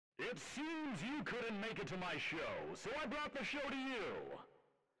It seems you couldn't make it to my show, so I brought the show to you.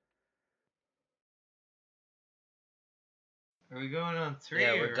 Are we going on 3?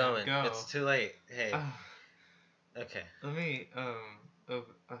 Yeah, we're going. Go? It's too late. Hey. Okay. Let me oh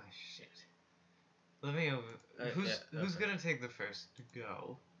shit. Let me who's gonna take the first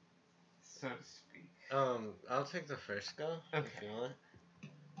go, so to speak? I'll take the first go. Okay. If you want.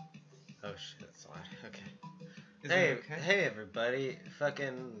 Oh shit, it's loud. Okay. Is Hey, it okay? hey everybody.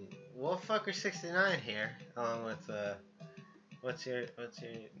 Fucking Wolffucker69 here. Along with what's your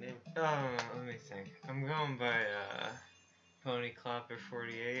name? Let me think. I'm going by Pony Clopper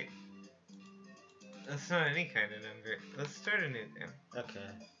 48. That's not any kind of number. Let's start a new thing.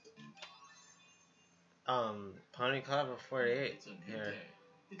 Okay. Pony Clopper 48 here.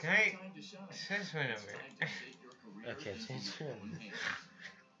 Can I change my number? Okay, change your number.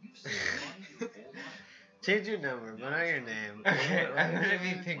 Change your number, but not your name. Okay, I'm gonna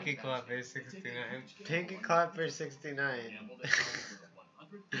be Pinky Clopper 69. Pinky Clopper 69.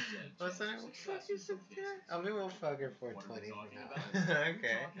 What's the name? Wolffucker 69? I'll be Wolffucker 420 for now.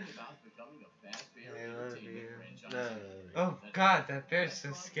 Okay. I love you. No. Oh god, that bear's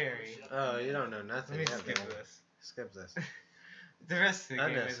so scary. Oh, you don't know nothing. Let me Yeah, skip baby. this. Skip this. The rest of the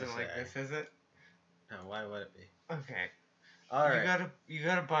game isn't Unnecessary. like this, is it? No, why would it be? Okay. Alright. You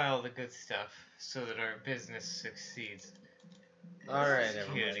gotta buy all the good stuff so that our business succeeds. Alright,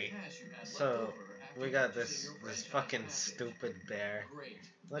 everybody. So, we got this fucking stupid bear.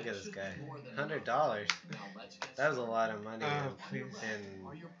 Look at this guy. $100. That was a lot of money in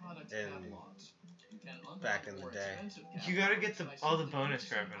back in the day. You gotta get all the bonus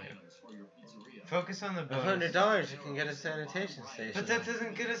revenue. Focus on the bonus. $100 you can get a sanitation station. But that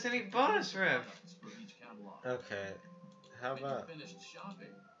doesn't get us any bonus rev. Okay. How about?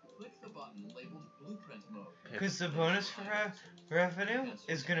 Because the bonus for revenue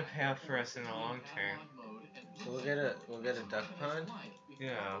is gonna pay off for us in the long term. So we'll get a duck pond.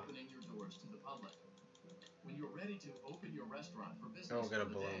 Yeah. And we'll get a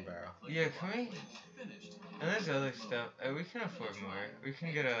balloon barrel. Yeah, can we? And there's other stuff. We can afford more. We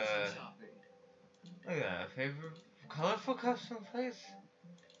can get a. Look at that. Favorite colorful custom plates.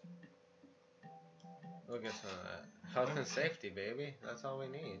 We'll get some of that. Health and safety, baby. That's all we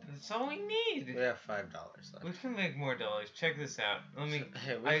need. That's all we need. We have $5 left. We can make more dollars. Check this out. Let me.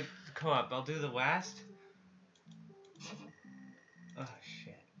 Hey, co-op. I'll do the last. Oh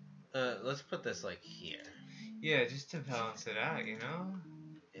shit. Let's put this like here. Yeah, just to balance it out, you know.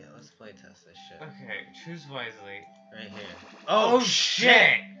 Yeah, let's play test this shit. Okay, choose wisely. Right here. Oh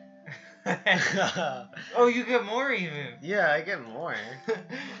shit! Oh, you get more even. Yeah, I get more.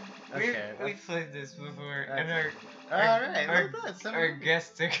 Okay. We played this before, and our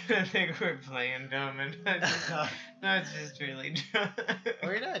guests are gonna think we're playing dumb, and not just really drunk.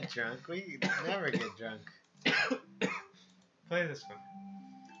 We're not drunk. We never get drunk. Play this one.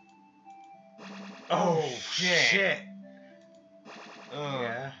 Oh shit! Oh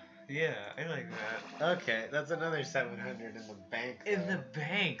yeah. Yeah, I like that. Okay, that's another 700 in the bank. Though. In the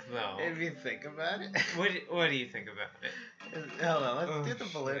bank, though. If you think about it. What do you think about it? Hold on, let's do the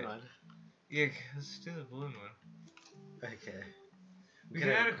balloon one. Yeah, let's do the balloon one. Okay. We can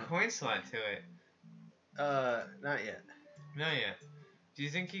add a coin slot to it. Not yet. Not yet. Do you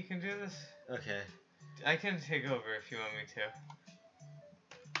think you can do this? Okay. I can take over if you want me to.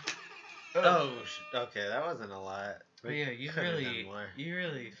 Okay, that wasn't a lot. But yeah, you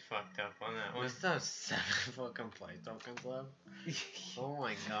really fucked up on that one. We still have 7 fucking play tokens left. Oh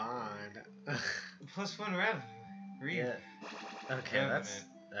my god. +1 rev. Read. Yeah. Okay, that's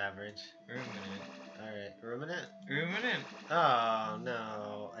average. Ruminant. Alright, ruminant? Ruminant. Oh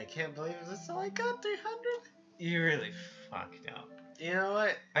no, I can't believe this. So I got 300? You really fucked up. You know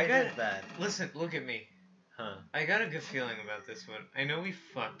what? I did bad. Listen, look at me. Huh. I got a good feeling about this one. I know we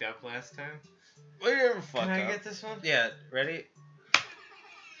fucked up last time. We never fucked up. Can I get this one? Yeah, ready?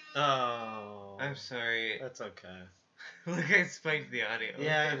 Oh. I'm sorry. That's okay. Look, I spiked the audio.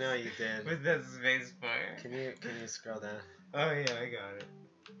 Yeah, I know you did. With that space bar. Can you scroll down? Oh yeah, I got it.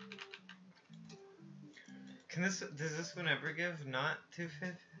 Does this one ever give not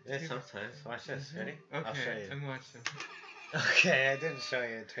 250? Yeah, sometimes. Watch this. Ready? Okay, I'll show you. I'm watching. Okay, I didn't show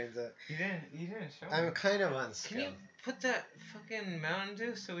you. It turns out. You didn't show me. I'm kind of unskilled. Can you put that fucking Mountain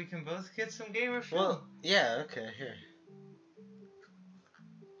Dew so we can both get some gamer feel? Well, yeah. Okay, here.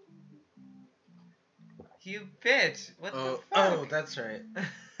 You bitch! What the fuck? Oh, that's right.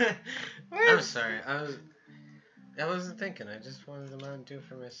 I'm sorry. I wasn't thinking. I just wanted the Mountain Dew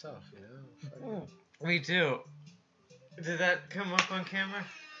for myself. You know. Me too. Did that come up on camera?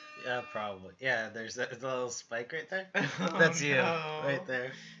 Yeah, probably. Yeah, there's a little spike right there. Oh, That's you, no. right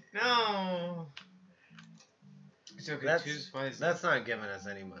there. No. It's okay. Choose wisely. That's not giving us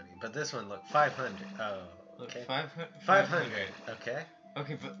any money. But this one, look, 500. Oh, okay. 500. Okay.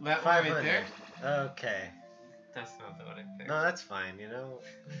 Okay, but that one 500. right there. Okay. That's not the one I picked. No, that's fine. You know,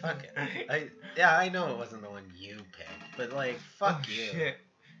 fuck it. I know it wasn't the one you picked, but like, fuck you. Shit.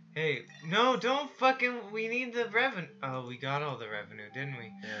 Hey, no, don't fucking. We need the revenue. Oh, we got all the revenue, didn't we?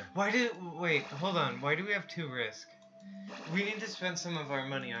 Yeah. Wait, hold on. Why do we have 2 risk? We need to spend some of our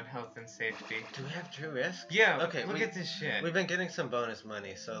money on health and safety. Do we have 2 risk? Yeah. Okay. Look at this shit. We've been getting some bonus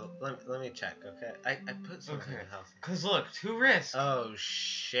money, so let me check. Okay. I put something in health. Cause look, 2 risk. Oh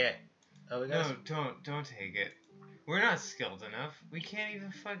shit. Oh, we got. No, don't take it. We're not skilled enough. We can't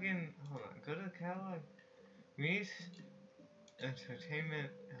even fucking. Hold on. Go to the catalog. We need entertainment,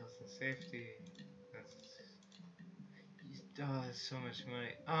 health and safety. That's so much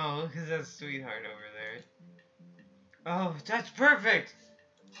money. Oh, look at that sweetheart over there. Oh, that's perfect.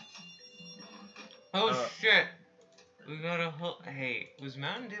 Oh shit. We got a whole. Hey, was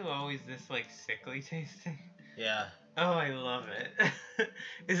Mountain Dew always this like sickly tasting? Yeah. Oh, I love it.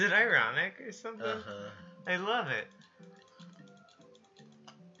 Is it ironic or something? I love it.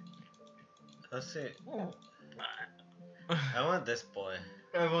 Let's see. I want this boy.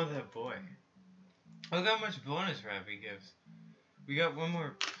 I want that boy. Look how much bonus Rappy gives. We got one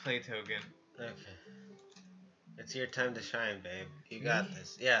more play token. Okay. It's your time to shine, babe. You got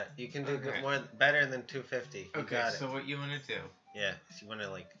this. Yeah, you can do better than 250. You got it. So what you want to do? Yeah, so you want to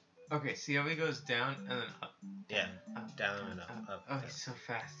like. Okay, see how he goes down and then up. Yeah, down and up. Oh, he's so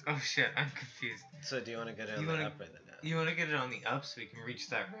fast. Oh shit, I'm confused. So do you want to get it on the up or the down? You want to get it on the up so we can reach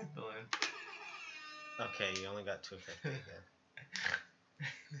that red balloon. Okay, you only got 250 again.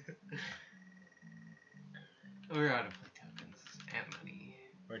 We're out of play tokens and money.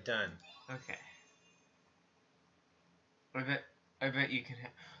 We're done. Okay. I bet you can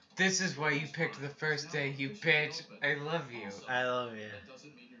have. This is why you picked the first day, you bitch. I love you. I love you. That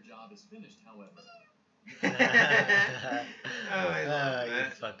doesn't mean your job is finished, however. I love you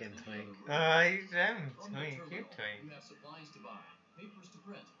that. fucking twink. I'm twink. You're twink. You have supplies to buy, papers to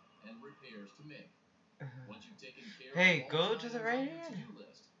print, and repairs to make. Once you've taken care Hey, of go to the right hand.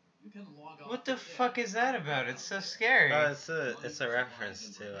 list, you can log off What the fuck is that about? It's so scary. It's a reference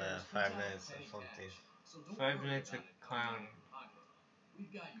to 5 Nights at Flumpty's. 5 Nights at Clown.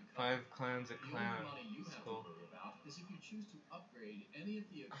 5 Clowns at Clown School.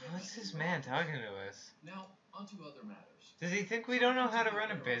 What's this man talking to us? Now, onto other matters. Does he think we don't know how to run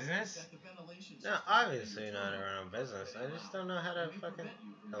a business? No, obviously you know how to run a business. I just don't know how to fucking.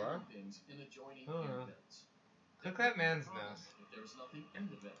 Hello? Oh. Look at that man's nose. There's nothing in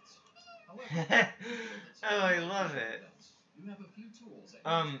the Oh, I love it.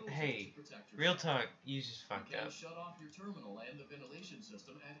 Hey, real talk, you just fucked up.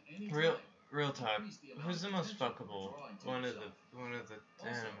 Real talk. Who's the most fuckable? One of the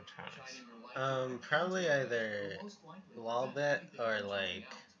animatronics. Probably either Lolbit or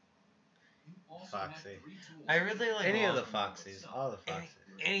like Foxy. I really like any of the Foxies. All the Foxies.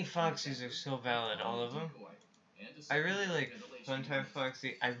 Any Foxies are so valid, all of them. I really like Funtime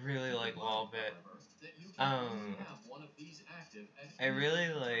Foxy. I really like Lolbit. I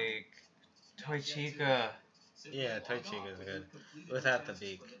really like Toy Chica. Yeah, Toy Chica's good. Without the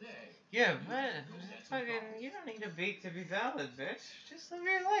beak. Yeah, but fucking, you don't need a beak to be valid, bitch. Just live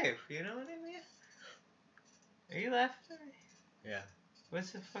your life, you know what I mean? Are you laughing at me? Yeah.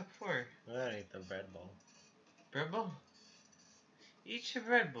 What's the fuck for? I gotta eat the bread bowl. Bread bowl? Eat your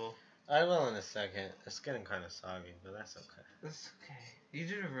bread bowl. I will in a second. It's getting kind of soggy, but that's okay. That's okay. You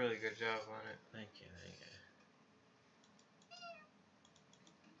did a really good job on it. Thank you, thank you.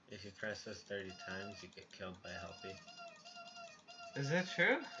 If you press this 30 times, you get killed by Helpy. Is that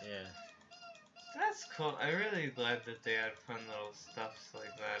true? Yeah. That's cool. I'm really glad that they add fun little stuffs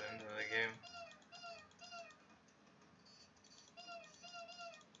like that into the game.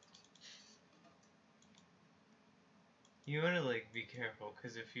 You wanna like be careful,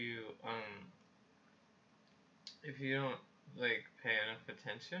 cause if you don't like pay enough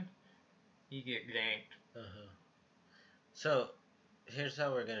attention, you get ganked. So, here's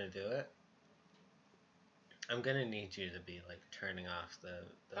how we're gonna do it. I'm gonna need you to be like turning off the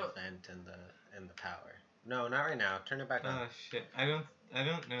vent and the power. No, not right now. Turn it back on. Oh shit! I don't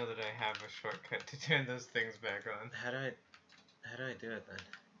know that I have a shortcut to turn those things back on. How do I do it then?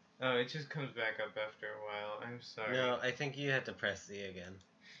 Oh, it just comes back up after a while. I'm sorry. No, I think you had to press Z again.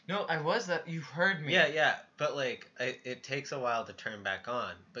 No, I was that. You heard me. Yeah, but like it takes a while to turn back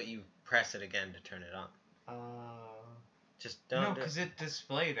on, but you press it again to turn it on. Just don't. No, because it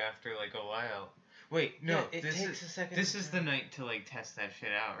displayed after like a while. Wait, no. Yeah, it this takes is a second. this is the night to like test that shit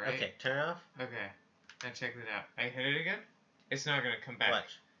out, right? Okay, turn it off. Okay. Now check it out. I hit it again. It's not gonna come back.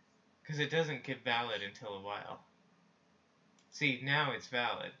 Watch. Because it doesn't get valid until a while. See, now it's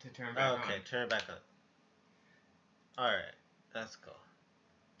valid to turn back on. Okay, turn it back on. Alright, that's cool.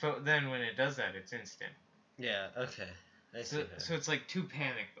 But then when it does that, it's instant. Yeah, okay. I see that. So it's like 2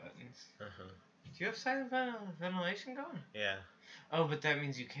 panic buttons. Uh-huh. Do you have silent ventilation going? Yeah, Oh, but that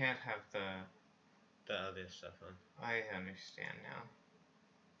means you can't have the other stuff on. I understand now.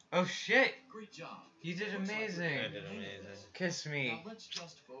 Oh shit! Great job. You did Looks like you're amazing. I getting did the hang of amazing. this. Kiss me. Now let's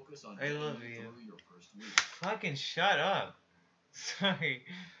just focus on I getting love you you. through your first week. Fucking shut up. Sorry.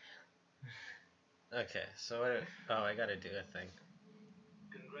 Okay, so what? Oh, I gotta do a thing.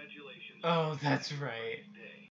 Congratulations. Oh, that's right.